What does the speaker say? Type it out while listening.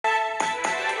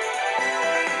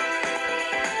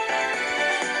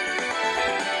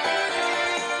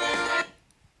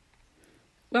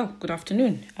Well, good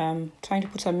afternoon. I'm trying to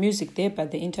put some music there,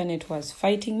 but the internet was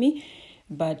fighting me.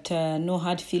 But no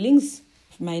hard feelings.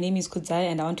 My name is Kudzai,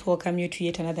 and I want to welcome you to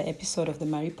yet another episode of the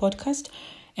Mari podcast.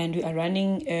 And we are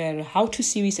running a how-to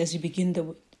series as we begin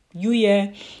the new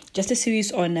year. Just a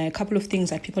series on a couple of things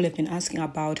that people have been asking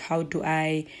about. How do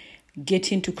I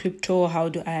get into crypto? How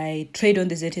do I trade on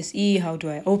the ZSE? How do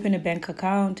I open a bank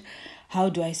account? How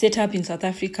do I set up in South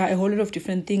Africa? A whole lot of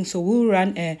different things. So we'll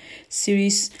run a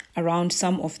series around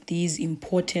some of these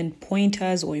important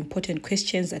pointers or important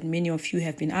questions that many of you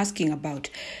have been asking about.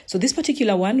 So this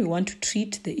particular one, we want to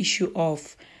treat the issue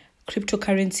of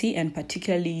cryptocurrency and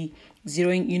particularly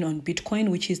zeroing in on Bitcoin,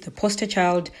 which is the poster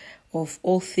child of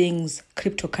all things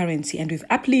cryptocurrency. And we've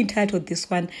aptly entitled this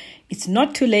one, It's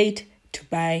Not Too Late to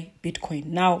Buy Bitcoin.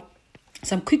 Now,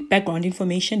 some quick background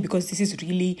information, because this is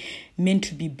really meant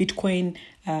to be Bitcoin,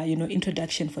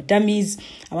 introduction for dummies.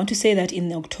 I want to say that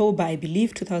in October, I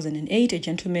believe 2008, a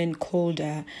gentleman called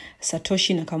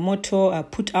Satoshi Nakamoto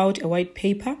put out a white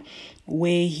paper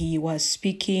where he was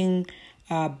speaking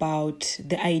about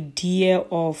the idea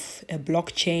of a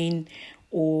blockchain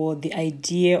or the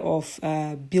idea of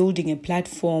building a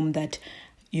platform that,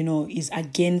 is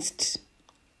against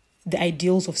the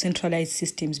ideals of centralized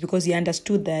systems, because he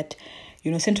understood that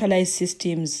centralized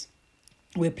systems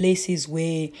were places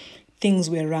where things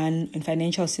were run in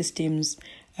financial systems,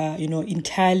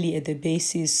 entirely at the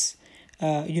basis,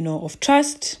 of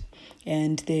trust.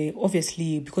 And they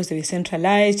obviously, because they were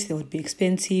centralized, they would be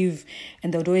expensive,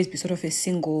 and there would always be sort of a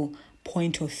single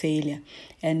point of failure.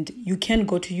 And you can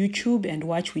go to YouTube and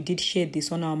watch. We did share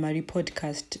this on our Mari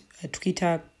podcast,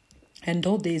 Twitter. And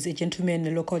though there is a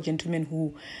local gentleman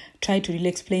who tried to really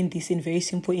explain this in very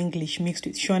simple English mixed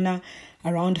with Shona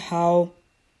around how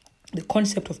the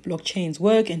concept of blockchains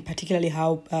work and particularly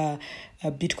how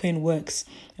Bitcoin works.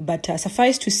 But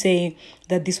suffice to say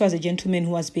that this was a gentleman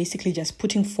who was basically just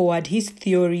putting forward his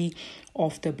theory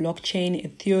of the blockchain, a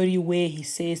theory where he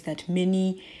says that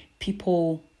many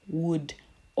people would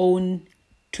own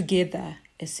together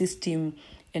a system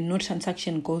and no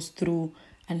transaction goes through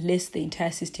unless the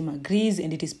entire system agrees,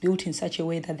 and it is built in such a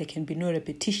way that there can be no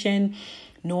repetition,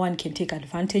 no one can take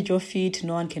advantage of it,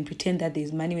 no one can pretend that there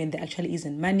is money when there actually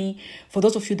isn't money. For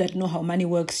those of you that know how money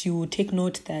works, you take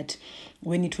note that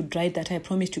when it would write that I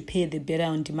promise to pay the bearer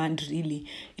on demand, really,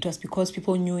 it was because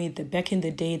people knew it that back in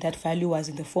the day that value was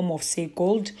in the form of, say,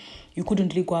 gold. You couldn't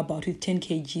really go about with 10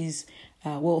 kgs.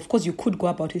 Of course, you could go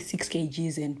about with 6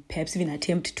 kgs and perhaps even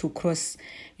attempt to cross,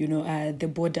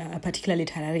 the border, particularly at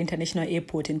Harare International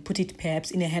Airport, and put it perhaps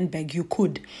in a handbag. You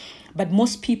could. But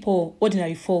most people,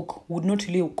 ordinary folk, would not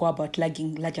really go about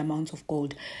lugging large amounts of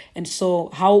gold. And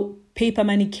so how paper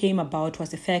money came about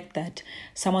was the fact that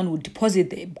someone would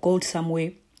deposit the gold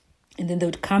somewhere, and then they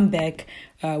would come back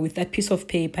with that piece of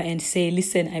paper and say,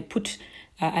 listen,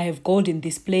 I have gold in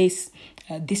this place.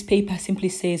 This paper simply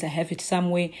says I have it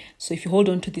somewhere. So if you hold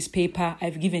on to this paper,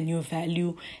 I've given you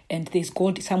value, and there's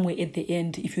gold somewhere at the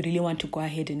end if you really want to go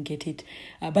ahead and get it.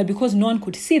 But because no one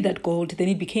could see that gold, then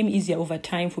it became easier over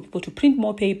time for people to print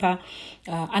more paper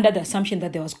under the assumption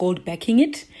that there was gold backing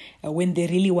it when there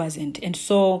really wasn't. And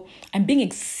so I'm being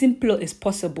as simple as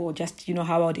possible, just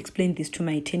how I would explain this to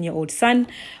my 10-year-old son.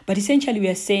 But essentially we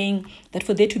are saying that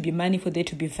for there to be money, for there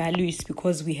to be value, is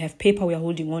because we have paper we are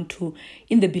holding on to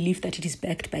in the belief that it is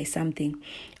backed by something.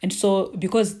 And so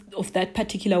because of that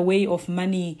particular way of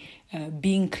money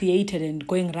being created and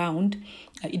going around,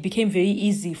 it became very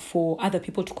easy for other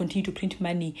people to continue to print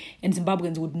money, and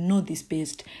Zimbabweans would know this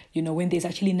best, when there's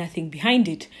actually nothing behind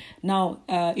it. Now,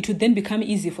 it would then become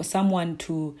easy for someone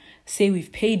to say,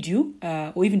 we've paid you,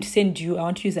 or even to send you, I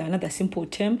want to use another simple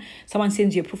term, someone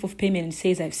sends you a proof of payment and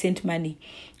says, I've sent money.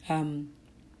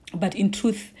 But in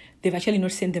truth, they've actually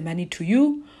not sent the money to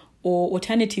you. Or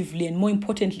alternatively, and more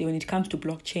importantly, when it comes to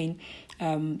blockchain,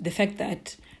 the fact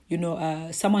that,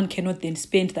 someone cannot then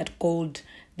spend that gold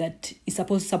that is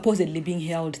supposedly being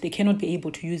held, they cannot be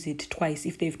able to use it twice.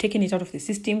 If they've taken it out of the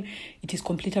system, it is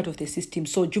complete out of the system.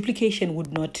 So duplication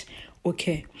would not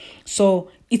occur.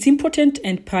 So it's important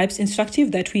and perhaps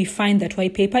instructive that we find that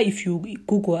white paper. If you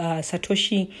Google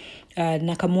Satoshi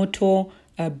Nakamoto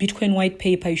Bitcoin white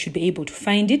paper, you should be able to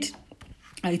find it.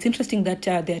 It's interesting that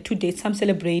there are 2 dates. Some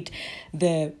celebrate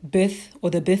the birth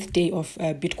or the birthday of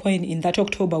Bitcoin in that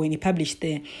October when he published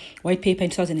the white paper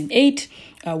in 2008,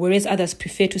 whereas others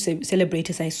prefer to celebrate,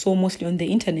 as I saw mostly on the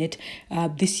internet.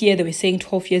 This year they were saying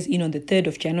 12 years in on the 3rd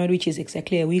of January, which is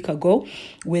exactly a week ago,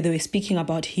 where they were speaking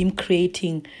about him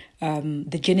creating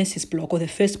the Genesis block or the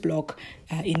first block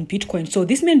in Bitcoin. So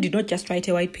this man did not just write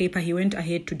a white paper. He went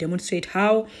ahead to demonstrate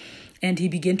how, and he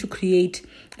began to create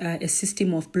a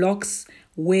system of blocks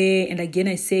where, and again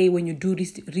I say, when you do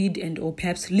read and or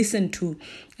perhaps listen to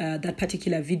that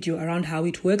particular video around how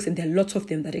it works, and there are lots of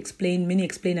them that explain, many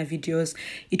explainer videos,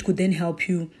 it could then help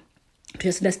you to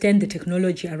just understand the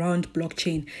technology around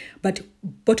blockchain. But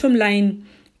bottom line,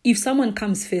 if someone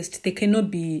comes first, there cannot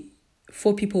be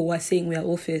 4 people who are saying we are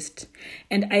all first.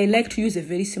 And I like to use a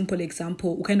very simple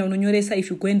example. If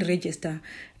you go and register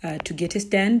to get a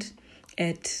stand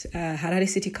at Harare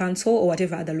City Council or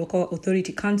whatever other local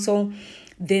authority council,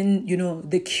 then,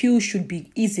 the queue should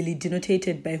be easily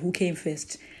denotated by who came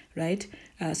first, right?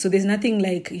 So there's nothing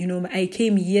like, I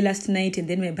came here last night and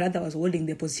then my brother was holding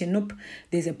the position. Nope.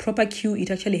 There's a proper queue.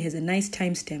 It actually has a nice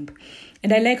timestamp.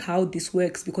 And I like how this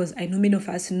works because I know many of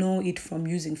us know it from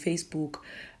using Facebook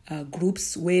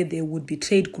groups where there would be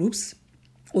trade groups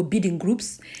or bidding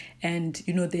groups. And,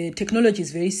 the technology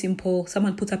is very simple.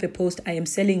 Someone puts up a post, I am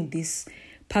selling this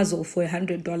puzzle for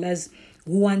 $100.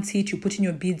 Who wants it? You put in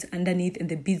your bids underneath and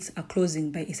the bids are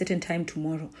closing by a certain time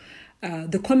tomorrow.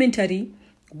 The commentary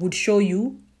would show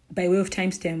you by way of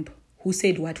timestamp who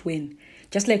said what when.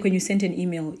 Just like when you send an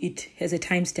email, it has a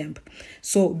timestamp.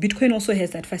 So Bitcoin also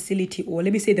has that facility, or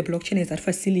let me say the blockchain has that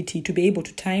facility to be able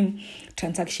to time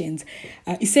transactions.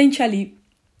 Essentially,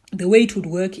 the way it would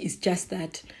work is just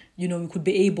that, we could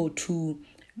be able to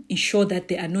ensure that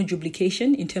there are no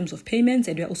duplication in terms of payments,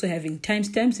 and we're also having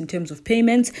timestamps in terms of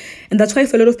payments. And that's why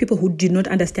for a lot of people who did not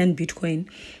understand Bitcoin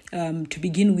to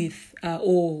begin with,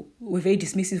 or were very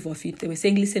dismissive of it, they were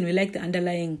saying, listen, we like the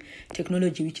underlying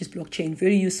technology, which is blockchain,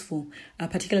 very useful,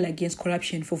 particularly against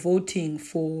corruption, for voting,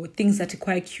 for things that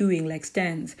require queuing like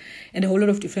stands, and a whole lot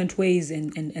of different ways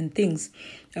and things.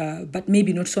 But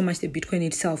maybe not so much the Bitcoin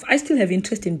itself. I still have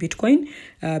interest in Bitcoin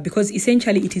because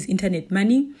essentially it is internet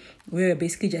money. We're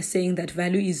basically just saying that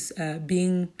value is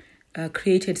being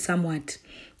created somewhat,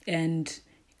 and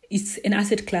it's an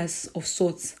asset class of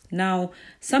sorts. Now,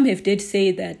 some have dared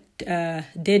say that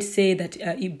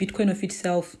Bitcoin of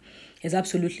itself has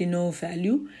absolutely no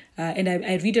value. And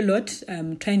I read a lot,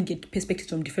 try and get perspectives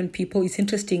from different people. It's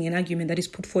interesting, an argument that is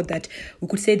put forth that we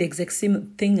could say the exact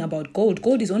same thing about gold.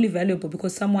 Gold is only valuable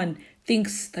because someone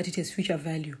thinks that it has future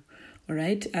value. All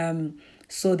right.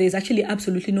 So there's actually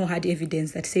absolutely no hard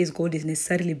evidence that says gold is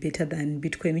necessarily better than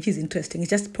Bitcoin, which is interesting. It's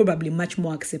just probably much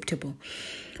more acceptable.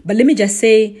 But let me just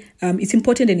say, it's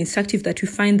important and instructive that we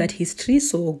find that history.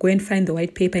 So go and find the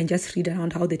white paper and just read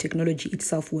around how the technology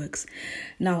itself works.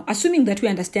 Now, assuming that we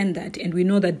understand that and we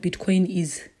know that Bitcoin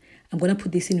is, I'm going to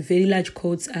put this in very large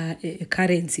quotes, a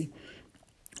currency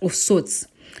of sorts.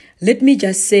 Let me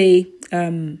just say,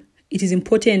 it is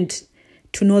important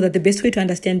to know that the best way to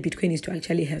understand Bitcoin is to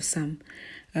actually have some.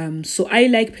 So I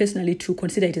like personally to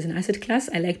consider it as an asset class.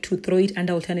 I like to throw it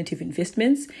under alternative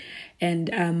investments. And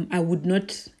I would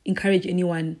not encourage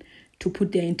anyone to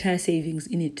put their entire savings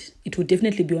in it. It would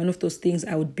definitely be one of those things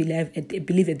I would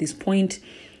believe at this point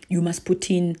you must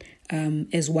put in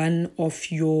as one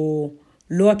of your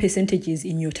lower percentages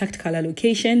in your tactical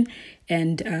allocation.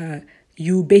 And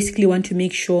you basically want to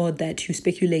make sure that you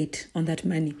speculate on that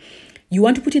money. You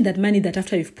want to put in that money that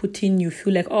after you've put in, you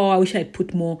feel like, oh, I wish I'd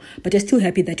put more, but you're still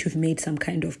happy that you've made some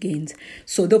kind of gains.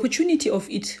 So the opportunity of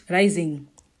it rising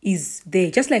is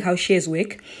there. Just like how shares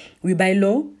work, we buy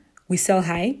low, we sell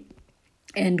high,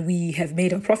 and we have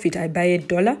made a profit. I buy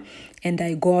 $1 and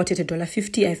I go out at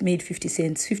 $1.50. I've made 50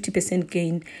 cents. 50%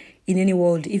 gain in any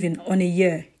world, even on a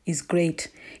year, is great.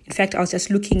 In fact, I was just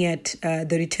looking at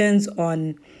the returns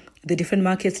on the different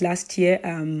markets last year,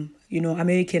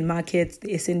 American markets,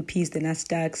 the S&Ps, the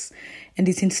Nasdaqs. And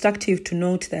it's instructive to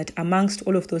note that amongst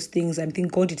all of those things, I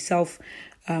think gold itself,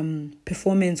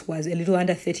 performance was a little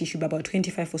under 30, should be about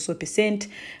 25 or so percent.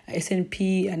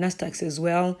 S&P, Nasdaqs as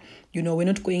well. We're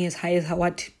not going as high as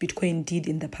what Bitcoin did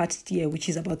in the past year, which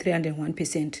is about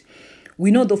 301%.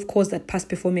 We know, of course, that past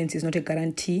performance is not a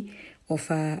guarantee of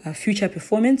future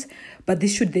performance, but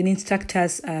this should then instruct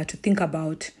us to think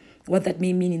about what that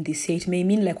may mean in this year. It may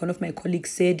mean, like one of my colleagues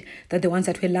said, that the ones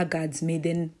that were laggards may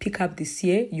then pick up this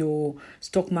year, your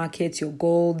stock markets, your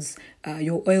golds,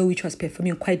 your oil, which was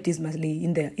performing quite dismally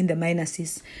in the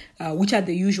minuses, which are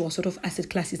the usual sort of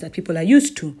asset classes that people are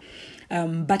used to.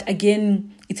 But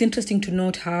again, it's interesting to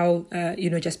note how,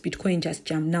 just Bitcoin just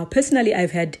jumped. Now, personally,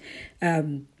 I've had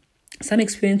some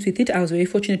experience with it. I was very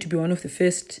fortunate to be one of the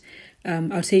first, I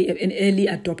would say an early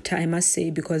adopter, I must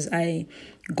say, because I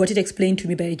got it explained to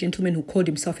me by a gentleman who called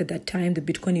himself at that time the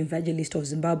Bitcoin evangelist of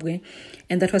Zimbabwe.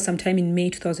 And that was sometime in May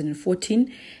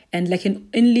 2014. And like an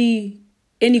early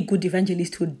any good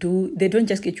evangelist would do, they don't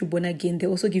just get you born again, they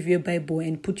also give you a Bible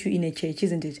and put you in a church,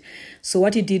 isn't it? So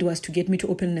what he did was to get me to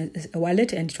open a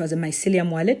wallet, and it was a mycelium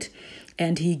wallet,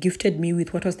 and he gifted me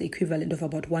with what was the equivalent of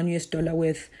about $1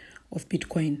 worth of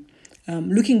Bitcoin.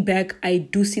 Looking back, I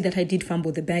do see that I did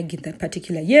fumble the bag in that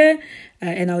particular year,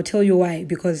 and I'll tell you why.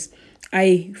 Because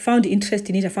I found interest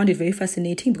in it, I found it very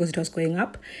fascinating because it was going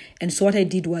up, and so what I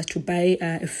did was to buy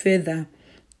a further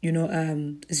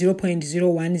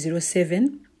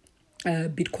 0.0107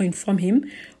 Bitcoin from him,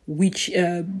 which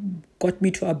got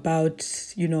me to about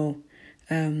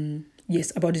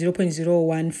about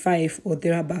 0.015 or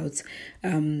thereabouts.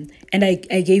 And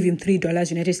I gave him $3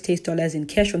 United States dollars in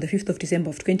cash on the 5th of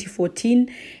December of 2014,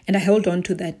 and I held on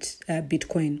to that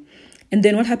Bitcoin. And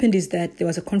then what happened is that there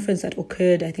was a conference that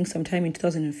occurred, I think sometime in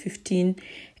 2015,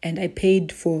 and I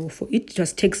paid for it. It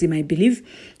was Texim, I believe.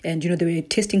 And, they were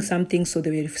testing something, so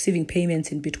they were receiving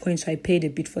payments in Bitcoin, so I paid a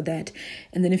bit for that.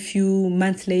 And then a few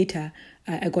months later,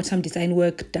 I got some design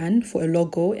work done for a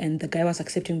logo, and the guy was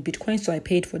accepting Bitcoin, so I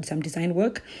paid for some design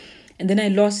work. And then I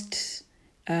lost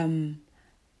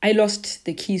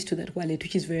the keys to that wallet,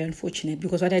 which is very unfortunate,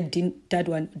 because what I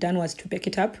done was to back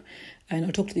it up, and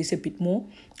I'll talk to this a bit more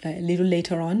a little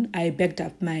later on. I backed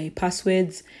up my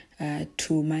passwords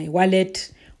to my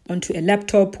wallet onto a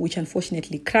laptop, which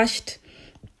unfortunately crashed.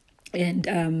 And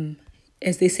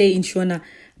as they say in Shona,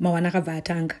 mawanaka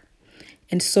vatanga.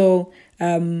 And so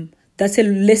that's a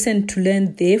lesson to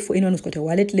learn there for anyone who's got a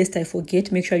wallet. Lest I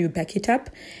forget, make sure you back it up,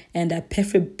 and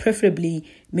preferably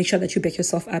make sure that you back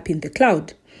yourself up in the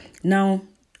cloud. Now,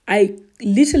 I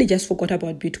literally just forgot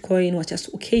about Bitcoin, was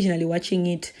just occasionally watching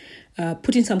it,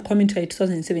 put in some commentary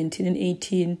 2017 and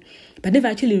 18, but never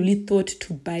actually really thought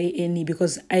to buy any,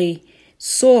 because I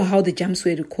saw how the jumps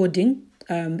were recording,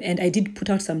 and I did put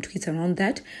out some tweets around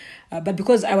that. But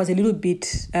because I was a little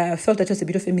bit, felt that it was a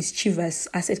bit of a mischievous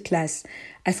asset class,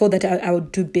 I thought that I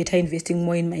would do better investing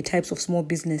more in my types of small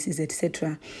businesses,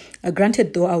 etc.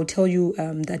 Granted, though, I will tell you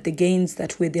that the gains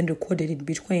that were then recorded in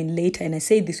Bitcoin later, and I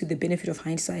say this with the benefit of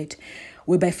hindsight,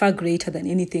 were by far greater than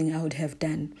anything I would have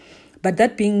done. But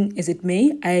that being as it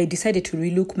may, I decided to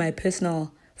relook my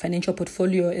personal financial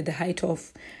portfolio at the height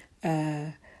of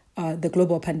the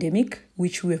global pandemic,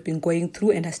 which we have been going through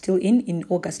and are still in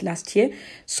August last year.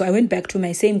 So I went back to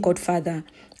my same godfather,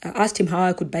 asked him how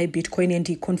I could buy Bitcoin, and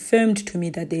he confirmed to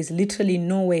me that there is literally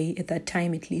no way, at that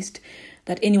time at least,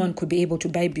 that anyone could be able to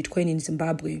buy Bitcoin in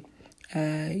Zimbabwe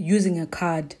using a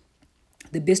card.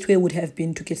 The best way would have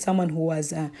been to get someone who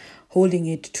was holding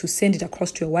it to send it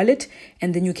across to a wallet,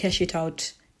 and then you cash it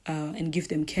out and give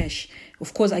them cash.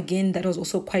 Of course, again, that was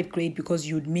also quite great because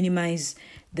you'd minimize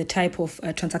the type of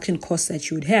transaction costs that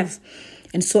you would have.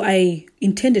 And so I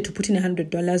intended to put in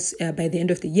 $100 by the end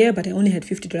of the year, but I only had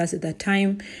 $50 at that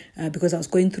time because I was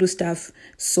going through stuff.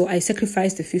 So I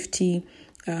sacrificed the 50,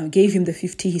 gave him the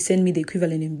 50. He sent me the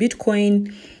equivalent in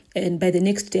Bitcoin. And by the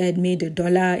next day, I had made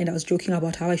 $1, and I was joking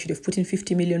about how I should have put in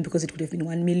 50 million because it would have been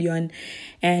 1 million.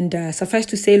 And suffice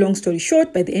to say, long story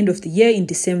short, by the end of the year in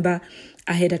December,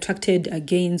 I had attracted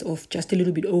gains of just a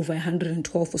little bit over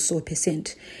 112 or so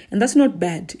 %. And that's not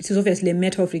bad. It is obviously a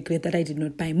matter of regret that I did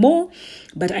not buy more,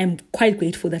 but I'm quite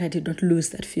grateful that I did not lose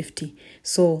that 50.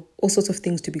 So all sorts of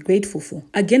things to be grateful for.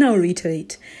 Again, I'll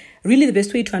reiterate, really the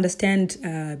best way to understand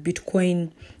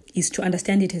Bitcoin is to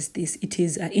understand it as this. It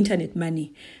is internet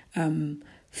money.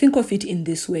 Think of it in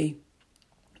this way.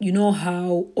 You know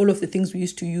how all of the things we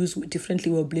used to use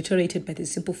differently were obliterated by the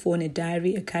simple phone, a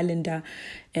diary, a calendar,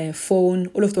 a phone.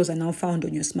 All of those are now found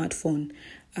on your smartphone.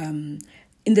 In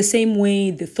the same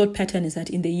way, the thought pattern is that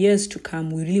in the years to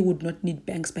come, we really would not need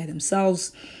banks by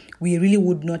themselves. We really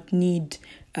would not need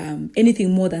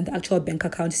anything more than the actual bank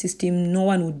account system. No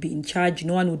one would be in charge.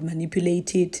 No one would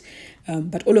manipulate it.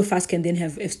 But all of us can then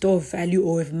have a store of value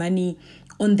or of money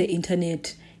on the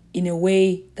internet in a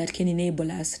way that can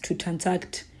enable us to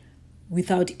transact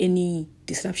without any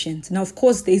disruptions. Now, of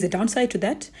course, there is a downside to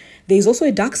that. There is also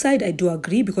a dark side, I do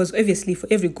agree, because obviously for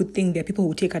every good thing, there are people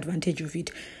who take advantage of it.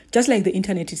 Just like the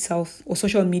internet itself or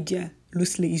social media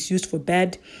loosely is used for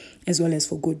bad as well as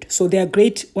for good. So there are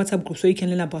great WhatsApp groups where you can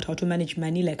learn about how to manage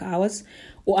money like ours,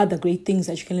 or other great things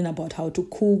that you can learn about how to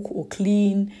cook or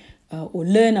clean or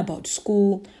learn about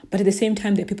school. But at the same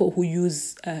time, there are people who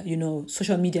use,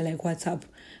 social media like WhatsApp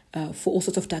for all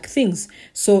sorts of dark things.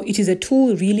 So it is a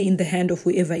tool really in the hand of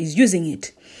whoever is using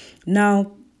it.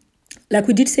 Now, like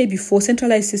we did say before,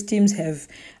 centralized systems have,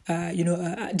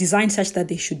 designed such that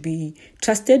they should be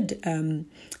trusted.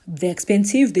 They're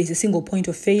expensive. There's a single point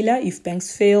of failure. If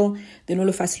banks fail, then all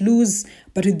of us lose.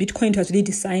 But with Bitcoin, it was really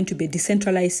designed to be a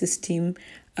decentralized system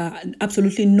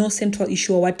absolutely no central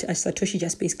issue. What Satoshi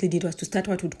just basically did was to start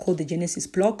what we'd call the Genesis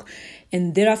block.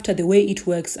 And thereafter, the way it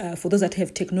works, for those that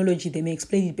have technology, they may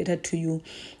explain it better to you.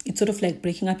 It's sort of like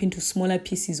breaking up into smaller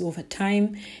pieces over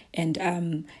time. And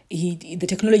the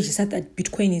technology said that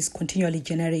Bitcoin is continually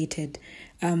generated.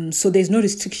 So there's no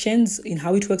restrictions in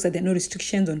how it works. That there are no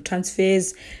restrictions on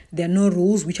transfers. There are no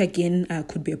rules, which again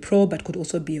could be a pro, but could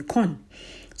also be a con.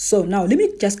 So now let me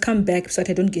just come back so that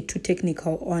I don't get too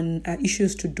technical on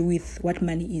issues to do with what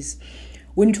money is.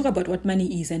 When you talk about what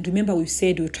money is, and remember we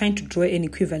said we're trying to draw an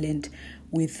equivalent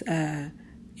with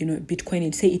Bitcoin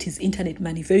and say it is internet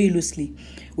money very loosely.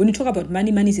 When you talk about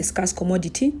money, money is a scarce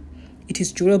commodity. It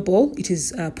is durable. It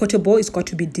is portable. It's got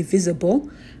to be divisible.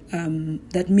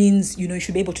 That means you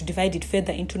should be able to divide it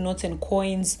further into notes and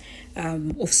coins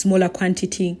of smaller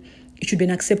quantity. It should be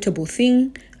an acceptable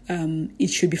thing. It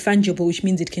should be fungible, which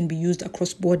means it can be used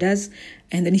across borders,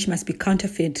 and then it must be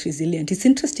counterfeit resilient. It's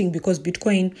interesting because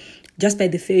Bitcoin, just by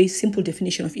the very simple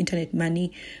definition of internet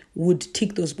money, would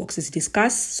tick those boxes. It is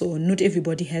scarce, so not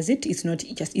everybody has it. It's not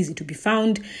just easy to be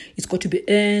found. It's got to be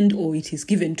earned, or it is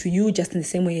given to you just in the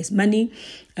same way as money.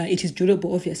 It is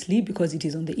durable, obviously, because it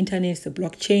is on the internet, it's a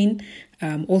blockchain.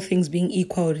 All things being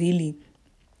equal, really.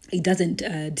 It doesn't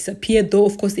disappear, though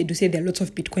of course they do say there are lots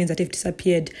of Bitcoins that have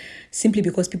disappeared simply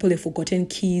because people have forgotten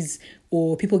keys,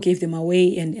 or people gave them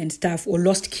away and stuff, or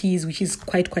lost keys, which is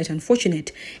quite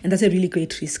unfortunate. And that's a really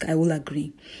great risk, I will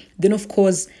agree. Then of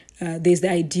course, there's the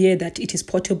idea that it is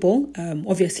portable.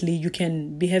 Obviously, you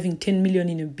can be having 10 million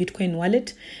in a Bitcoin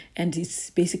wallet, and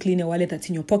it's basically in a wallet that's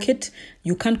in your pocket.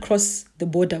 You can't cross the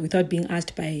border without being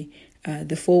asked by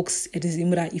the folks at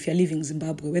Zimbabwe, if you're living in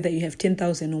Zimbabwe, whether you have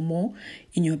 10,000 or more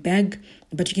in your bag,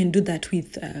 but you can do that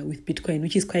with Bitcoin,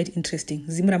 which is quite interesting.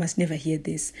 Zimbabwe must never hear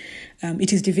this.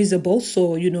 It is divisible,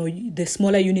 so the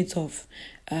smaller units of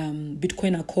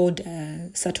Bitcoin are called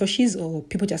satoshis, or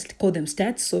people just call them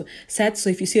sats. So sats.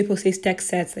 So if you see people say stack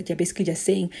sats, that you're basically just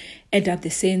saying add up the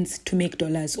cents to make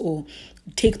dollars, or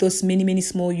take those many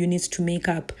small units to make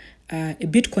up a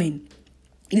Bitcoin.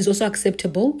 It is also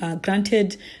acceptable,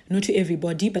 granted, not to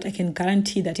everybody, but I can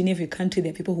guarantee that in every country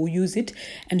there are people who use it.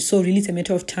 And so really it's a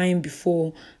matter of time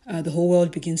before the whole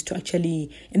world begins to actually...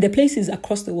 And there are places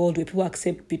across the world where people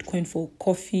accept Bitcoin for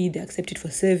coffee, they accept it for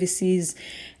services,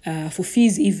 for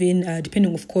fees even,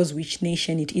 depending, of course, which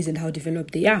nation it is and how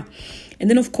developed they are. And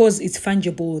then, of course, it's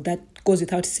fungible. That goes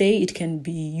without saying. It can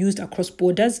be used across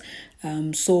borders.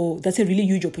 So that's a really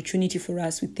huge opportunity for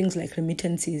us with things like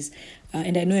remittances.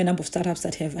 And I know a number of startups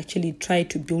that have actually tried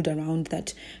to build around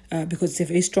that because it's a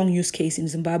very strong use case in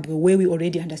Zimbabwe where we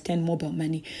already understand mobile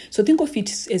money. So think of it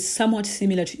as somewhat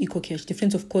similar to EcoCash.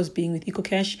 Difference, of course, being with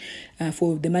EcoCash,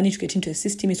 for the money to get into a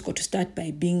system, it's got to start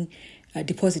by being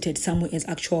deposited somewhere as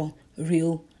actual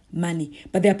real money.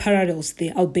 But there are parallels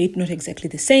there, albeit not exactly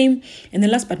the same. And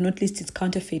then last but not least, it's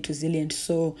counterfeit resilient.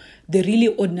 So they really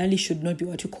ordinarily should not be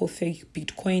what you call fake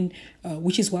Bitcoin,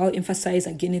 which is why I'll emphasize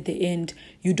again at the end,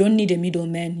 you don't need a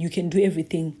middleman. You can do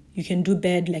everything. You can do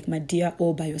bad like Madia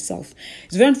all by yourself.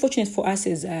 It's very unfortunate for us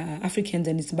as Africans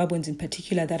and Zimbabweans in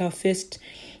particular that our first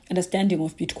understanding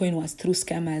of Bitcoin was through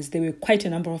scammers. There were quite a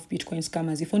number of Bitcoin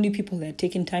scammers. If only people had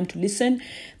taken time to listen,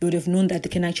 they would have known that they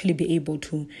can actually be able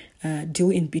to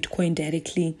deal in Bitcoin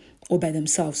directly or by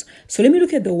themselves. So let me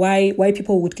look at the why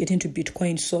people would get into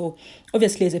Bitcoin. So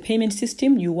obviously, as a payment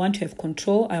system, you want to have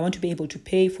control. I want to be able to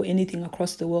pay for anything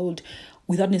across the world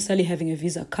without necessarily having a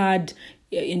Visa card,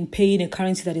 in paying a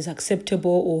currency that is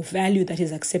acceptable or value that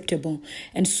is acceptable.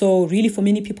 And so really for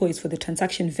many people, it's for the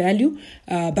transaction value.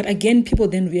 But again, people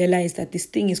then realize that this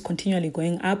thing is continually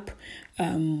going up.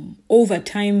 Over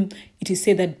time, it is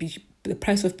said that the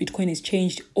price of Bitcoin is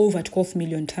changed over 12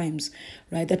 million times,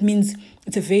 right? That means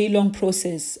it's a very long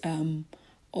process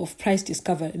of price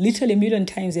discovery, literally 1 million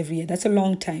times every year. That's a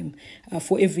long time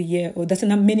for every year, or that's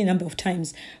a many number of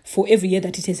times for every year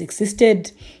that it has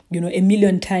existed. 1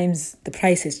 million times the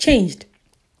price has changed.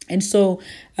 And so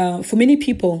for many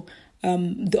people,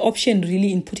 the option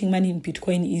really in putting money in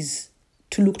Bitcoin is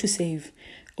to look to save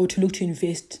or to look to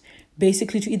invest,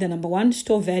 basically to either number one,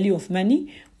 store value of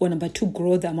money, or number two,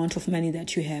 grow the amount of money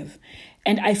that you have.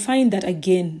 And I find that,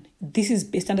 again, this is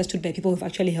best understood by people who've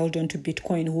actually held on to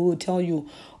Bitcoin, who will tell you,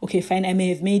 okay, fine, I may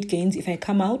have made gains. If I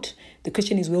come out, the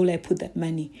question is, where will I put that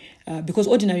money? Because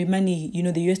ordinary money,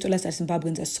 the US dollars that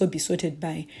Zimbabweans are so besotted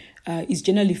by, is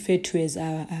generally referred to as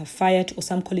fiat, or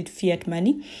some call it fiat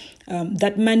money.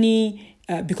 That money,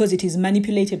 because it is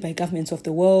manipulated by governments of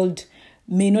the world,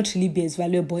 may not really be as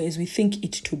valuable as we think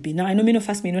it to be. Now, I know many of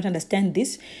us may not understand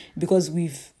this because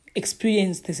we've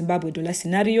experienced the Zimbabwe dollar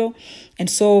scenario. And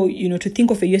so, to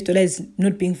think of a US dollar as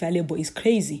not being valuable is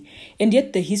crazy. And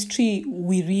yet the history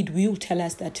we read will tell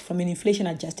us that from an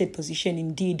inflation-adjusted position,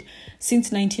 indeed,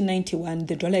 since 1991,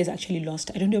 the dollar has actually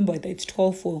lost, I don't remember whether it's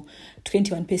 12 or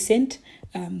 21%.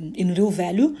 In real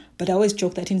value, but I always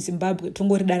joke that in Zimbabwe,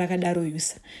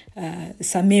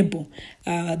 samebo.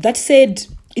 That said,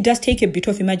 it does take a bit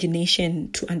of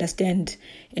imagination to understand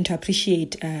and to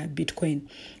appreciate Bitcoin.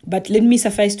 But let me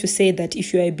suffice to say that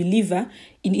if you are a believer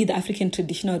in either African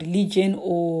traditional religion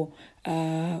or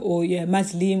you're a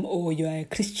Muslim or you're a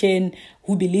Christian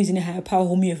who believes in a higher power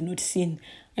whom you have not seen,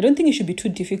 I don't think it should be too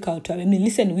difficult.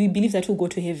 Listen, we believe that we'll go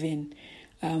to heaven.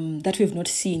 That we have not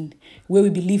seen, where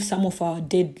we believe some of our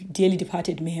dearly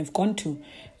departed may have gone to,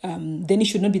 then it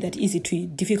should not be that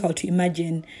difficult to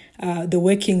imagine the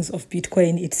workings of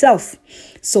Bitcoin itself.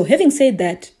 So having said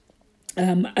that,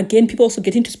 again, people also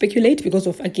get into speculate because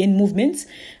of, again, movements.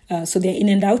 So they're in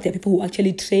and out. There are people who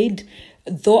actually trade.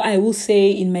 Though I will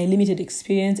say in my limited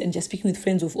experience and just speaking with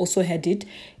friends who've also had it,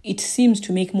 it seems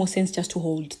to make more sense just to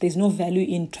hold. There's no value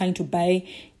in trying to buy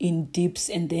in dips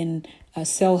and then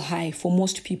sell high. For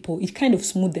most people, it kind of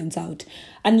smoothens out.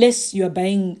 Unless you are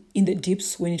buying in the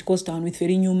dips when it goes down with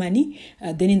very new money,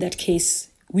 then in that case,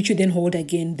 which you then hold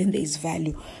again, then there is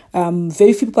value.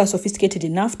 Very few people are sophisticated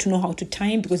enough to know how to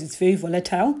time because it's very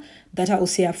volatile. That I will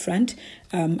say up front.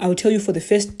 I will tell you for the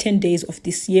first 10 days of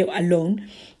this year alone,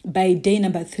 by day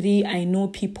number 3, I know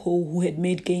people who had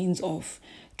made gains of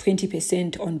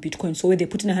 20% on Bitcoin. So where they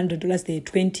put in $100, they had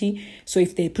 20. So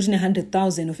if they put in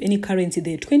 100,000 of any currency,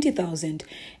 they had 20,000.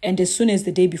 And as soon as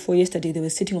the day before yesterday, they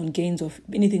were sitting on gains of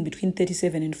anything between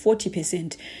 37 and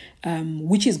 40%,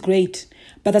 which is great.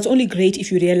 But that's only great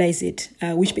if you realize it,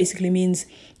 which basically means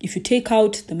if you take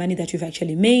out the money that you've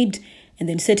actually made and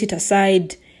then set it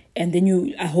aside, and then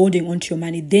you are holding onto your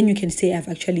money, then you can say I've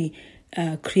actually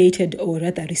created or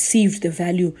rather received the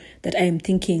value that I am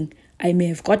thinking I may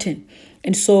have gotten.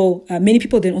 And so many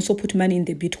people then also put money in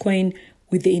the Bitcoin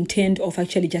with the intent of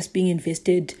actually just being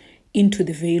invested into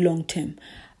the very long term.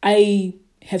 I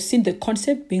have seen the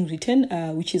concept being written,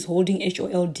 which is holding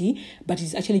HOLD, but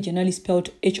it's actually generally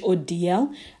spelled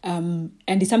HODL. And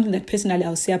it's something that personally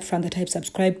I'll say up front that I've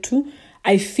subscribed to.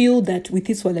 I feel that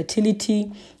with its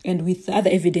volatility and with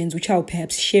other evidence, which I'll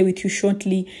perhaps share with you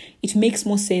shortly, it makes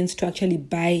more sense to actually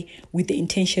buy with the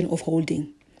intention of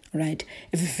holding, right?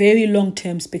 A very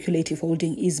long-term speculative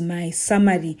holding is my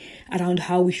summary around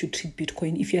how we should treat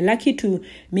Bitcoin. If you're lucky to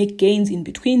make gains in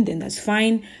between, then that's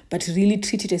fine, but really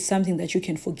treat it as something that you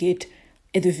can forget,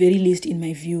 at the very least, in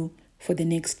my view, for the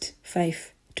next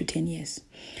 5 to 10 years.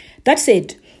 That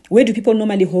said, where do people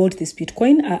normally hold this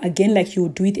Bitcoin? Again, like you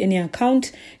would do with any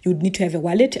account, you would need to have a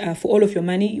wallet. For all of your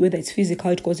money, whether it's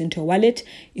physical, it goes into a wallet.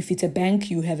 If it's a bank,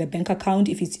 you have a bank account.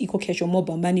 If it's EcoCash or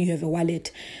mobile money, you have a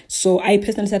wallet. So I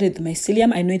personally started with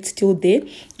Mycelium. I know it's still there,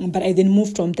 but I then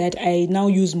moved from that. I now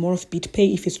use more of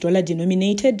BitPay if it's dollar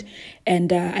denominated.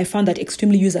 And I found that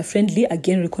extremely user-friendly,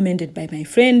 again, recommended by my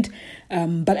friend.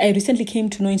 But I recently came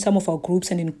to know in some of our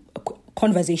groups and in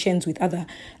conversations with other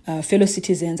fellow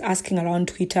citizens, asking around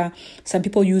Twitter. Some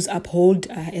people use Uphold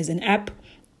as an app.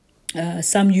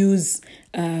 Some use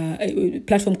a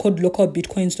platform called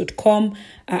localbitcoins.com.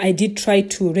 I did try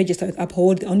to register with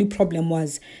Uphold. The only problem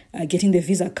was getting the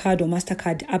Visa card or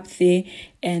MasterCard up there.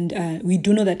 And we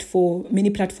do know that for many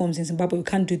platforms in Zimbabwe, we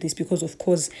can't do this because, of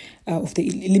course, of the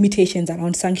limitations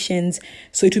around sanctions.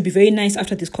 So it would be very nice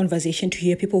after this conversation to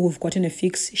hear people who've gotten a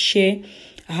fix share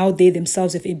how they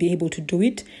themselves have been able to do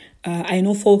it. I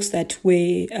know folks that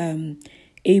were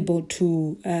able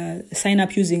to sign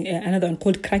up using another one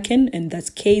called Kraken, and that's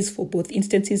K's for both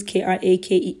instances,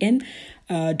 KRAKEN.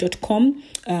 .com.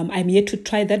 I'm yet to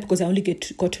try that because I only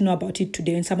got to know about it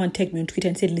today when someone tagged me on Twitter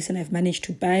and said, listen, I've managed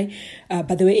to buy,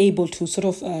 but they were able to sort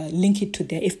of link it to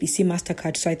their FBC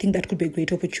MasterCard. So I think that could be a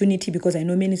great opportunity because I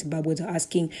know many Zimbabweans are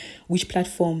asking which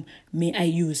platform may I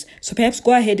use. So perhaps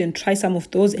go ahead and try some of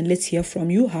those and let's hear from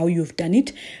you how you've done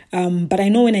it. But I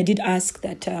know when I did ask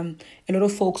that a lot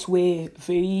of folks were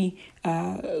very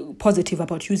positive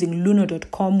about using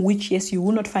luno.com, which, yes, you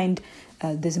will not find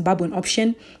the Zimbabwean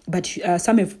option, but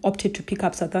some have opted to pick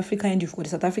up South Africa, and you've got a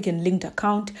South African linked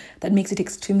account that makes it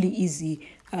extremely easy,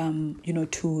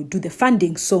 to do the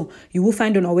funding. So you will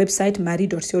find on our website,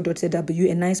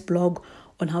 mari.co.zw, a nice blog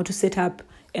on how to set up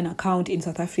an account in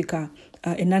South Africa,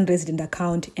 a non-resident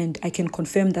account, and I can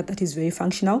confirm that that is very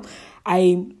functional.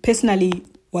 I personally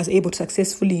was able to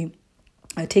successfully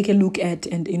take a look at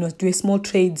and do small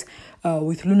trades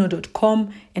with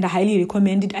luno.com, and I highly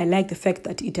recommend it. I like the fact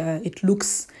that it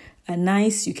looks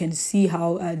nice. You can see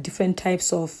how different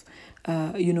types of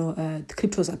the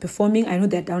cryptos are performing. I know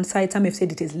there are downsides. Some have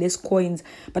said it is less coins,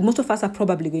 but most of us are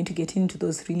probably going to get into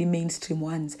those really mainstream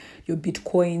ones: your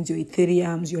Bitcoins, your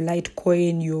Ethereums, your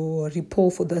Litecoin, your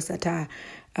Ripple for those that are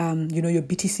your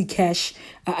BTC Cash.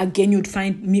 Again, you'd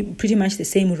find pretty much the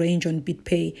same range on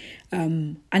BitPay.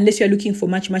 Unless you're looking for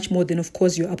much, much more, then of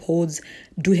course your upholds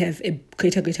do have a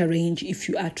greater range if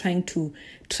you are trying to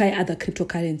try other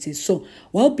cryptocurrencies. So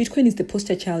while Bitcoin is the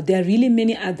poster child, there are really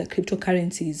many other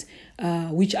cryptocurrencies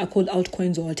which are called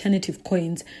altcoins or alternative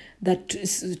coins that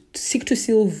seek to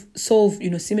solve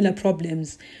similar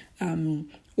problems,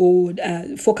 or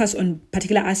focus on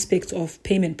particular aspects of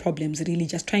payment problems, really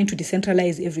just trying to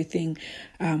decentralize everything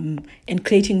and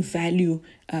creating value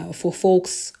for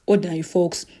ordinary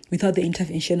folks, without the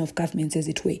intervention of governments, as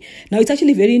it were. Now, it's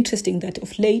actually very interesting that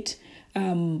of late,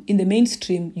 in the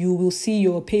mainstream, you will see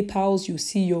your PayPals, you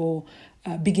see your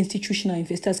big institutional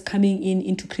investors coming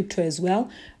into crypto as well.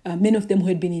 Many of them who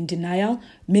had been in denial.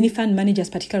 Many fund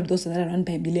managers, particularly those that are run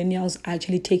by millennials, are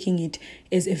actually taking it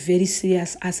as a very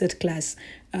serious asset class,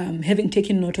 having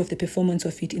taken note of the performance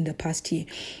of it in the past year.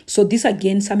 So this,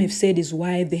 again, some have said is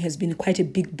why there has been quite a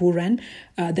big bull run.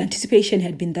 The anticipation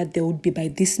had been that there would be, by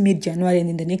this mid-January and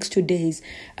in the next 2 days,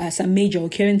 some major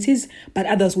occurrences, but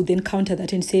others would then counter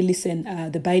that and say, listen,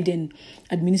 the Biden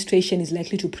administration is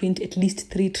likely to print at least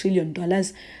 $3 trillion.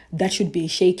 That should be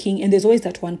shaking. And there's always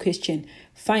that one question: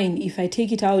 fine, if I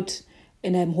take it out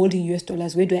and I'm holding US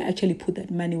dollars, where do I actually put that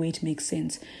money where it makes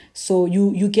sense? So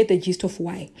you get the gist of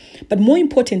why. But more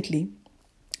importantly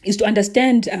is to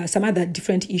understand some other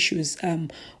different issues,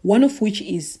 one of which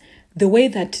is the way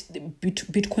that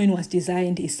Bitcoin was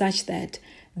designed is such that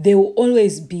there will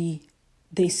always be,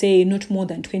 they say, not more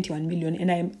than 21 million.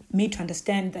 And I'm made to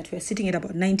understand that we're sitting at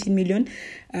about 19 million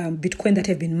Bitcoin that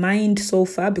have been mined so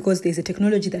far, because there's a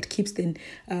technology that keeps the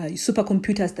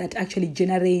supercomputers that actually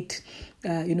generate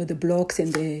the blocks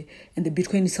and the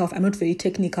Bitcoin itself. I'm not very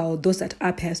technical. Those that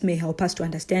are perhaps may help us to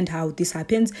understand how this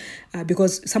happens,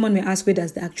 because someone may ask, where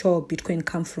does the actual Bitcoin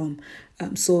come from?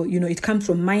 So it comes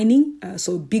from mining.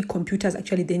 So big computers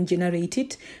actually then generate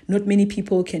it. Not many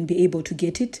people can be able to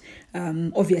get it,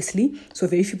 obviously. So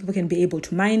very few people can be able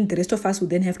to mine. The rest of us will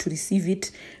then have to receive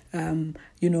it,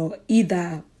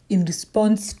 either in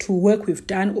response to work we've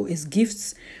done or as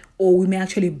gifts, or we may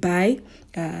actually buy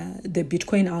the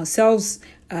Bitcoin ourselves,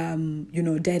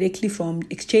 directly from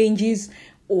exchanges,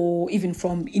 or even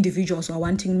from individuals who are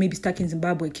wanting, maybe stuck in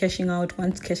Zimbabwe, cashing out,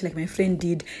 wants cash like my friend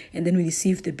did, and then we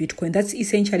receive the Bitcoin. That's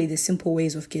essentially the simple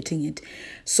ways of getting it.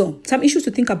 So some issues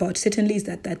to think about certainly is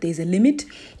that there's a limit.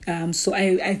 So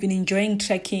I've been enjoying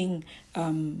tracking,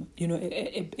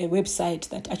 a website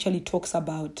that actually talks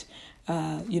about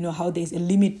how there's a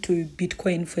limit to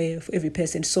Bitcoin for every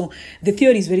person. So the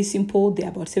theory is very simple. There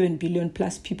are about 7 billion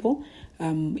plus people.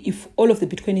 If all of the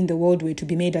Bitcoin in the world were to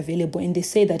be made available, and they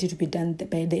say that it will be done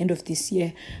by the end of this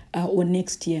year or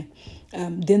next year,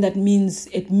 then that means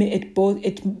at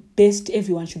best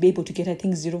everyone should be able to get, I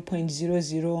think,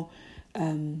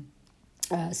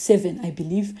 0.007, I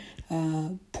believe,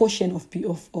 portion of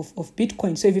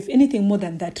Bitcoin. So if anything more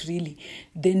than that, really,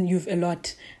 then you've a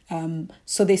lot.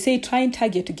 So they say try and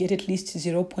target to get at least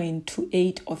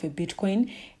 0.28 of a Bitcoin,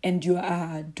 and you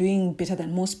are doing better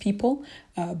than most people.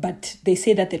 But they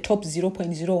say that the top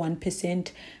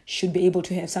 0.01% should be able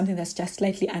to have something that's just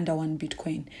slightly under 1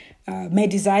 Bitcoin. My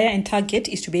desire and target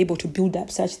is to be able to build up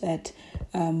such that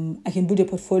I can build a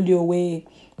portfolio where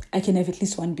I can have at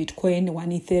least 1 Bitcoin,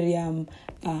 1 Ethereum,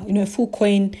 a full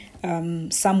coin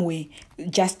somewhere,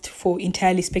 just for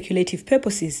entirely speculative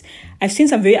purposes. I've seen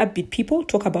some very upbeat people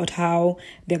talk about how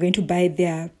they're going to buy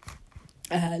their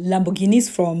Lamborghinis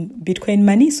from Bitcoin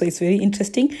money. So it's very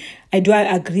interesting. I do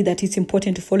agree that it's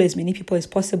important to follow as many people as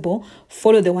possible.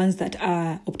 Follow the ones that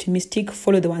are optimistic,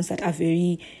 follow the ones that are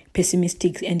very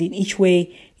pessimistic, and in each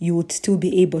way you would still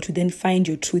be able to then find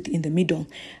your truth in the middle.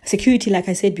 Security, like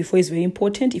I said before, is very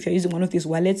important. If you're using one of these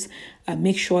wallets,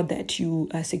 make sure that you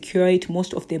secure it.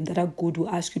 Most of them that are good will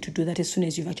ask you to do that as soon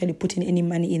as you've actually put in any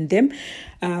money in them.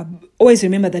 Always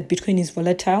remember that Bitcoin is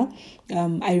volatile.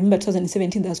 I remember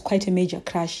 2017, there was quite a major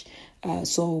crash.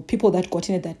 So people that got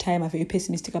in at that time are very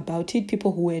pessimistic about it.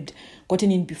 People who had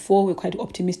gotten in before were quite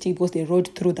optimistic because they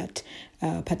rode through that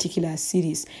particular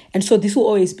series. And so this will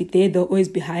always be there. There will always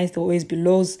be highs. There will always be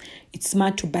lows. It's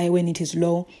smart to buy when it is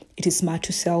low. It is smart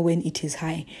to sell when it is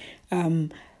high.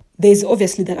 There's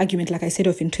obviously that argument, like I said,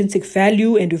 of intrinsic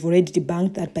value, and we've already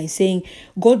debunked that by saying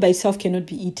gold by itself cannot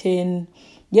be eaten.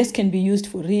 Yes, can be used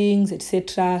for rings,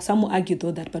 etc. Some will argue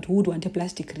though that, but who would want a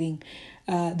plastic ring?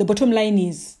 The bottom line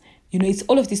is, It's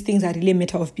all of these things are really a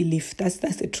matter of belief. That's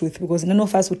the truth, because none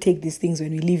of us would take these things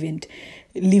when we live and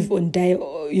die,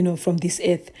 from this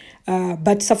earth.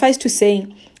 But suffice to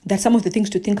say that some of the things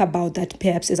to think about that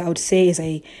perhaps, as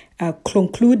I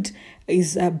conclude,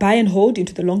 is buy and hold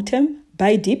into the long term,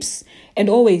 buy dips, and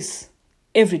always,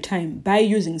 every time, buy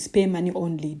using spare money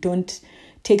only. Don't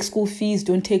take school fees,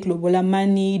 don't take lobola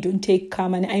money, don't take car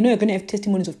money. I know you're going to have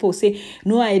testimonies of people say,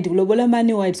 no, I had lobola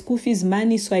money or I had school fees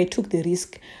money, so I took the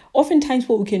risk. Oftentimes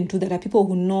what we can do, there are people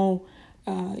who know,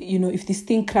 if this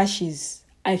thing crashes,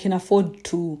 I can afford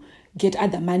to get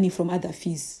other money from other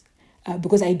fees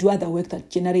because I do other work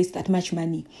that generates that much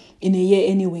money in a year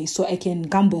anyway, so I can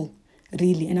gamble.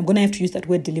 Really, and I'm going to have to use that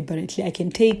word deliberately. I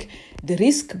can take the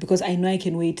risk because I know I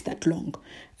can wait that long.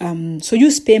 So you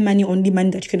spare money, only money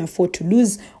that you can afford to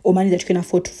lose or money that you can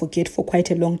afford to forget for quite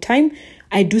a long time.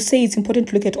 I do say it's important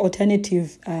to look at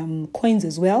alternative coins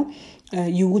as well.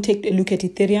 You will take a look at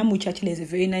Ethereum, which actually has a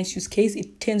very nice use case.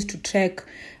 It tends to track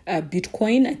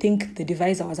Bitcoin. I think the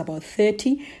divisor was about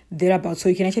 30, thereabouts. So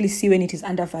you can actually see when it is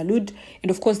undervalued. And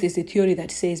of course, there's a theory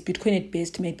that says Bitcoin at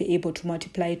best might be able to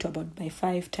multiply it to about by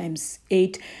 5 times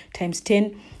 8 times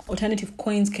 10. Alternative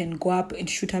coins can go up and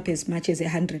shoot up as much as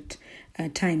 100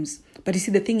 times. But you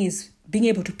see, the thing is, being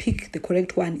able to pick the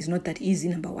correct one is not that easy,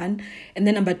 number one. And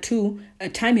then number two,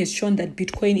 time has shown that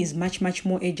Bitcoin is much, much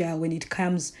more agile when it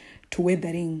comes to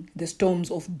weathering the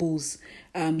storms of bulls.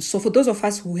 So for those of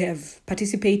us who have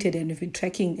participated and have been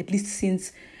tracking at least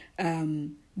since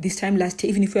this time last year,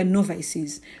 even if we are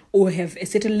novices or have a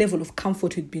certain level of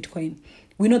comfort with Bitcoin,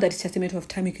 we know that it's just a matter of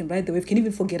time. You can ride the wave, can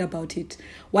even forget about it.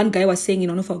 One guy was saying in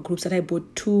one of our groups that I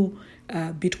bought 2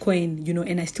 Bitcoin,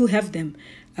 and I still have them.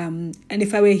 And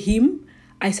if I were him,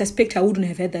 I suspect I wouldn't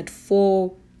have had that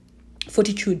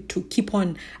fortitude to keep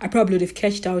on. I probably would have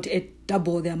cashed out at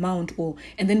double the amount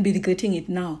and then be regretting it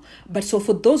now. But so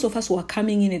for those of us who are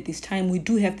coming in at this time, we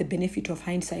do have the benefit of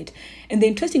hindsight. And the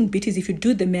interesting bit is, if you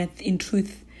do the math, in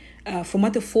truth, from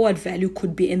what the forward value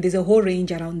could be, and there's a whole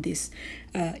range around this,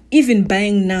 even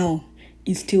buying now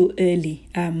is still early.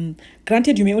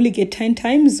 Granted, you may only get 10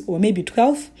 times or maybe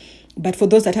 12, but for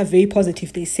those that are very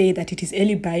positive, they say that it is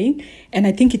early buying, and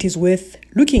I think it is worth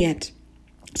looking at.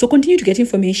 So continue to get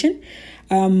information.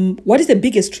 What is the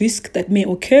biggest risk that may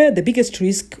occur? The biggest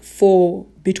risk for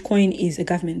Bitcoin is a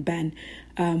government ban.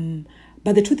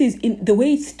 But the truth is, in the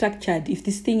way it's structured, if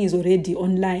this thing is already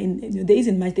online, there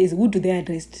isn't much. Who do they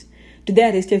arrest? Do they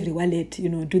arrest every wallet?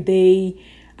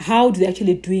 How do they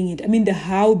actually doing it? I mean, the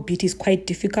how bit is quite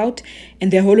difficult,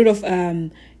 and there are a whole lot of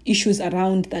issues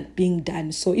around that being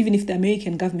done. So even if the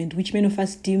American government, which many of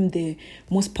us deem the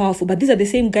most powerful, but these are the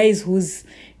same guys whose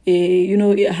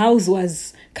Capitol House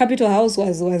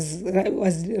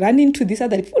was running to this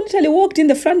other. People literally walked in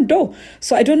the front door.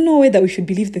 So I don't know whether we should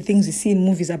believe the things we see in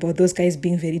movies about those guys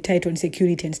being very tight on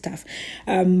security and stuff.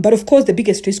 But of course, the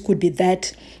biggest risk could be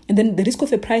that. And then the risk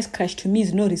of a price crash, to me,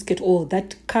 is no risk at all.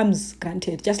 That comes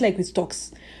granted, just like with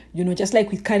stocks, just like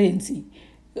with currency.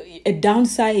 A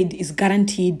downside is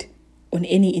guaranteed on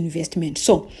any investment.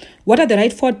 So what are the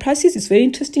right forward prices? It's very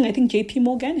interesting. I think JP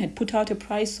Morgan had put out a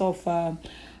price of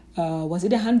was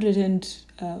it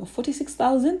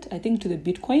 146,000, I think, to the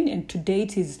Bitcoin, and to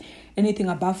date is anything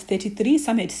above 33.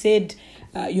 Some had said,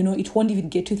 it won't even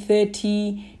get to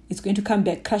 30. It's going to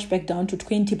crash back down to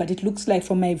 20, but it looks like,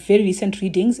 from my very recent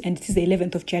readings, and it is the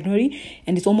 11th of January,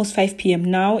 and it's almost 5 p.m.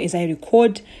 now as I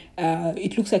record,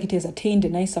 it looks like it has attained a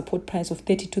nice support price of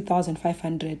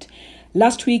 32,500.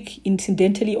 Last week,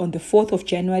 incidentally, on the 4th of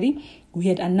January, we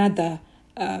had another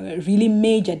really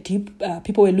major dip.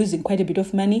 People were losing quite a bit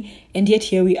of money, and yet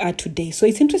here we are today. So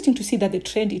it's interesting to see that the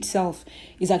trend itself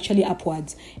is actually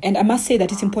upwards. And I must say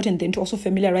that it's important then to also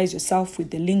familiarize yourself with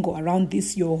the lingo around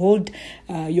this, your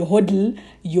hodl,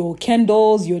 your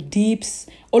candles, your dips,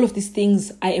 all of these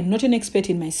things. I am not an expert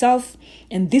in myself,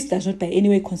 and this does not by any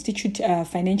way constitute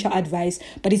financial advice,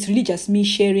 but it's really just me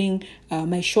sharing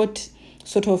my short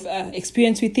sort of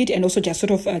experience with it, and also just sort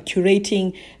of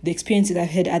curating the experiences I've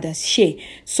had others share.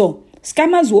 So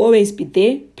scammers will always be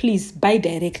there. Please buy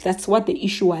direct. That's what the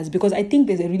issue was, because I think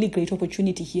there's a really great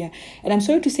opportunity here. And I'm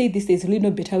sorry to say this, there's really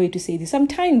no better way to say this.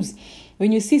 Sometimes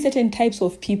when you see certain types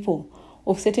of people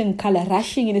of certain color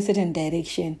rushing in a certain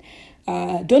direction,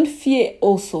 don't fear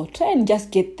also. Try and just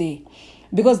get there.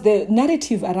 Because the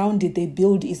narrative around it they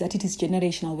build is that it is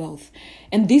generational wealth.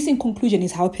 And this, in conclusion,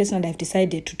 is how personally I've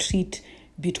decided to treat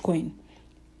Bitcoin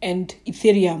and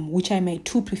Ethereum, which are my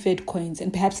 2 preferred coins,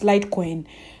 and perhaps Litecoin.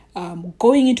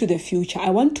 Going into the future, I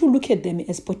want to look at them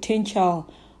as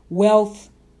potential wealth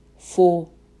for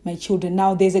my children.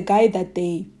 Now, there's a guy that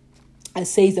they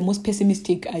says the most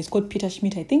pessimistic is called Peter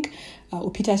Schmidt, I think,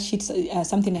 or Peter Schmidt,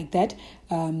 something like that.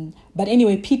 But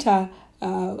anyway, Peter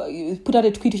put out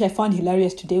a tweet which I found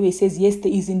hilarious today, where he says, yes,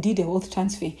 there is indeed a wealth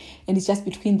transfer, and it's just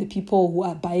between the people who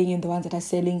are buying and the ones that are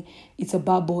selling. It's a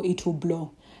bubble, it will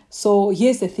blow. So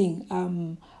here's the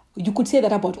thing. You could say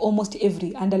that about almost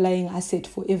every underlying asset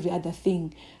for every other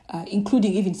thing,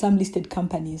 including even some listed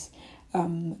companies.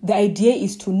 The idea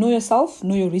is to know yourself,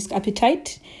 know your risk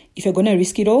appetite. If you're going to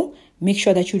risk it all, make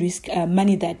sure that you risk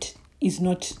money that is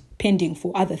not pending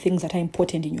for other things that are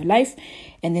important in your life.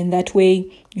 And then that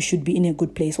way, you should be in a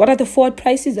good place. What are the forward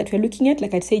prices that we're looking at?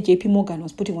 Like I'd say, JP Morgan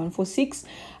was putting 146.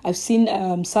 I've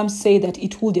seen some say that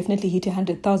it will definitely hit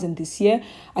 100,000 this year.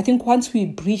 I think once we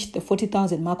breach the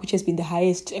 40,000 mark, which has been the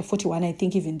highest, 41, I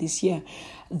think, even this year,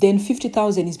 then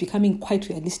 50,000 is becoming quite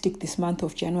realistic this month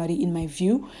of January, in my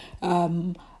view.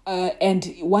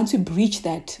 And once we breach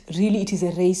that, really it is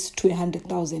a race to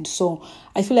 100,000. So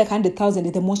I feel like 100,000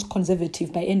 is the most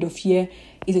conservative by end of year,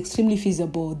 is extremely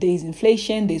feasible. There is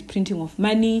inflation, there is printing of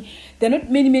money. There are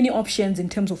not many options in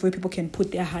terms of where people can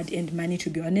put their hard-earned money, to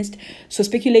be honest. So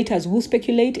speculators will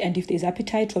speculate, and if there's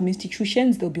appetite from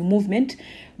institutions, there'll be movement.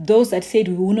 Those that said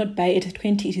we will not buy it at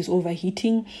 20, it is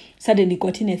overheating, suddenly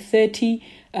got in at 30.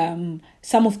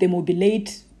 Some of them will be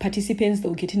late participants,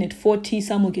 they'll get in at 40,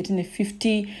 some will get in at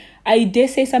 50. I dare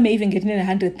say some may even get in at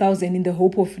 100,000 in the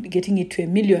hope of getting it to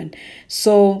 1 million.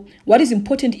 So what is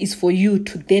important is for you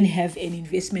to then have an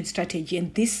investment strategy.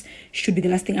 And this should be the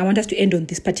last thing. I want us to end on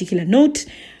this particular note,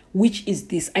 which is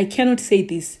this. I cannot say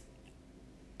this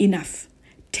enough.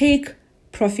 Take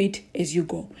profit as you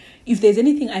go. If there's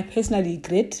anything I personally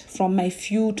regret from my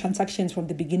few transactions from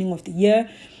the beginning of the year,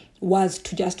 was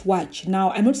to just watch.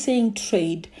 Now, I'm not saying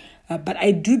trade, but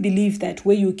I do believe that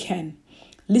where you can,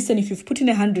 listen, if you've put in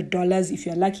 $100, if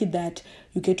you're lucky that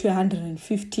you get to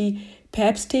 150,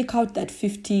 perhaps take out that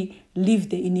 50, leave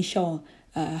the initial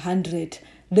 100.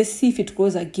 Let's see if it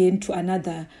goes again to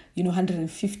another,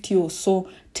 150 or so.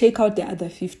 Take out the other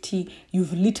 50.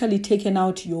 You've literally taken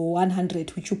out your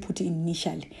 100, which you put in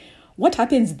initially. What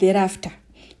happens thereafter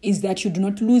is that you do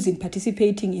not lose in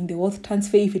participating in the wealth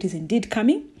transfer if it is indeed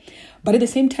coming. But at the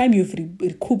same time, you've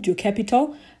recouped your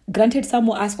capital. Granted, some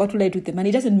will ask, what will I do with the money?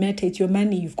 It doesn't matter. It's your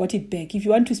money. You've got it back. If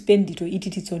you want to spend it or eat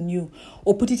it, it's on you.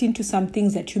 Or put it into some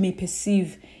things that you may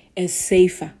perceive as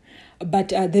safer. But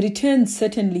the returns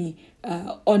certainly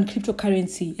on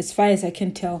cryptocurrency, as far as I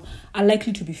can tell, are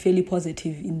likely to be fairly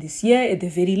positive in this year at the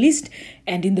very least.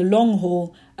 And in the long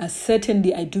haul,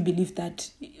 certainly I do believe that,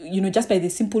 just by the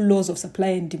simple laws of supply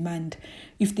and demand,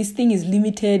 if this thing is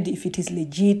limited, if it is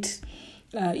legit,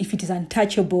 if it is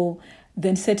untouchable,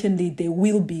 then certainly there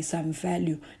will be some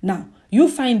value. Now, you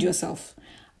find yourself,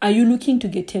 are you looking to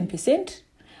get 10%?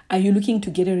 Are you looking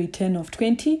to get a return of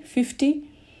 20, 50?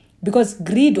 Because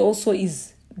greed also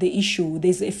is the issue.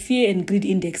 There's a fear and greed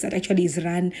index that actually is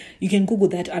run. You can Google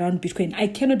that around Bitcoin. I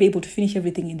cannot be able to finish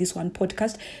everything in this one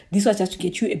podcast. This was just to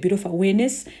get you a bit of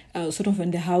awareness, sort of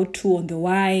on the how-to, on the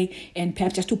why, and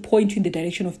perhaps just to point you in the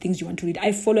direction of things you want to read.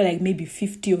 I follow like maybe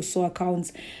 50 or so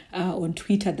accounts on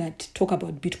Twitter that talk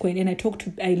about Bitcoin, and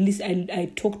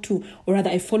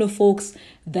I follow folks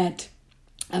that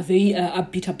are very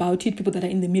upbeat about it, people that are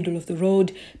in the middle of the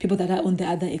road, people that are on the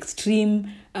other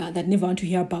extreme, that never want to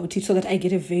hear about it, so that I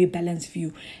get a very balanced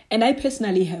view. And I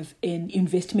personally have an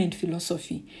investment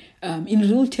philosophy. In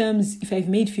real terms, if I've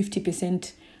made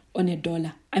 50% on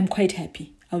 $1, I'm quite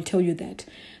happy. I'll tell you that.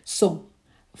 So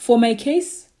for my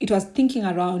case, it was thinking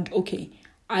around, okay,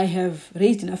 I have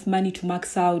raised enough money to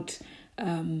max out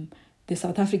the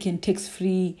South African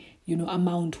tax-free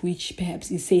amount, which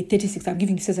perhaps is, say, 36. I'm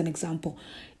giving this as an example.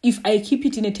 If I keep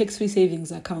it in a tax-free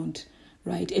savings account,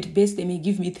 right, at best, they may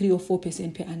give me 3 or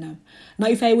 4% per annum. Now,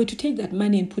 if I were to take that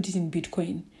money and put it in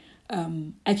Bitcoin,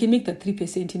 I can make that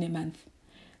 3% in a month.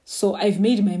 So I've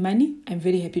made my money. I'm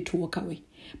very happy to walk away.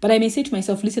 But I may say to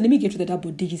myself, listen, let me get to the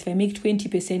double digits. If I make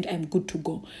 20%, I'm good to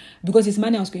go. Because it's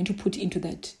money I was going to put into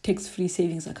that tax-free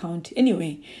savings account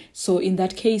anyway. So in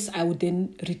that case, I would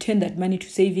then return that money to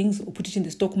savings, or put it in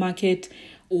the stock market,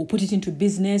 or put it into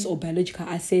business or biological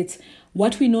assets.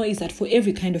 What we know is that for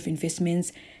every kind of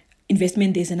investment,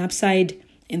 there's an upside,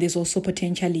 and there's also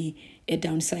potentially a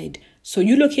downside. So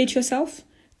you locate yourself,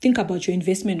 think about your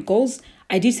investment goals.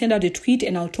 I did send out a tweet,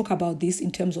 and I'll talk about this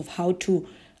in terms of how to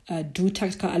do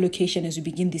tactical allocation as we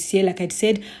begin this year. Like I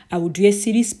said, I will do a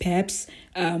series, perhaps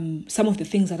some of the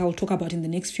things that I will talk about in the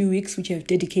next few weeks, which I have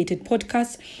dedicated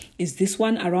podcasts, is this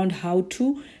one around how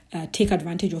to take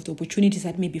advantage of the opportunities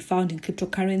that may be found in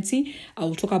cryptocurrency. I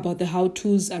will talk about the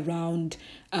how-tos around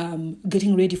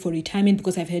getting ready for retirement,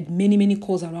 because I've had many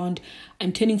calls around,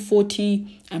 I'm turning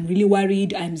 40, I'm really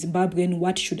worried, I'm Zimbabwean,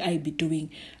 what should I be doing?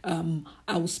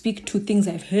 I will speak to things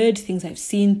I've heard, things I've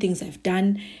seen, things I've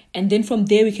done, and then from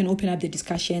there we can open up the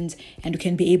discussions and we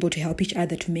can be able to help each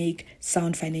other to make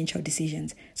sound financial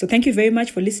decisions. So thank you very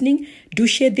much for listening. Do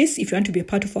share this. If you want to be a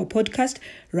part of our podcast,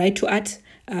 write to us,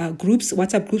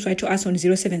 WhatsApp groups, write to us on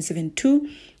 0772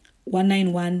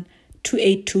 191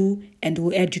 282, and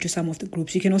we'll add you to some of the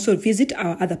groups. You can also visit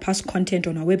our other past content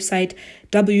on our website,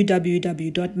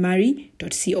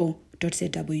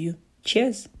 www.mari.co.zw.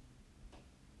 Cheers.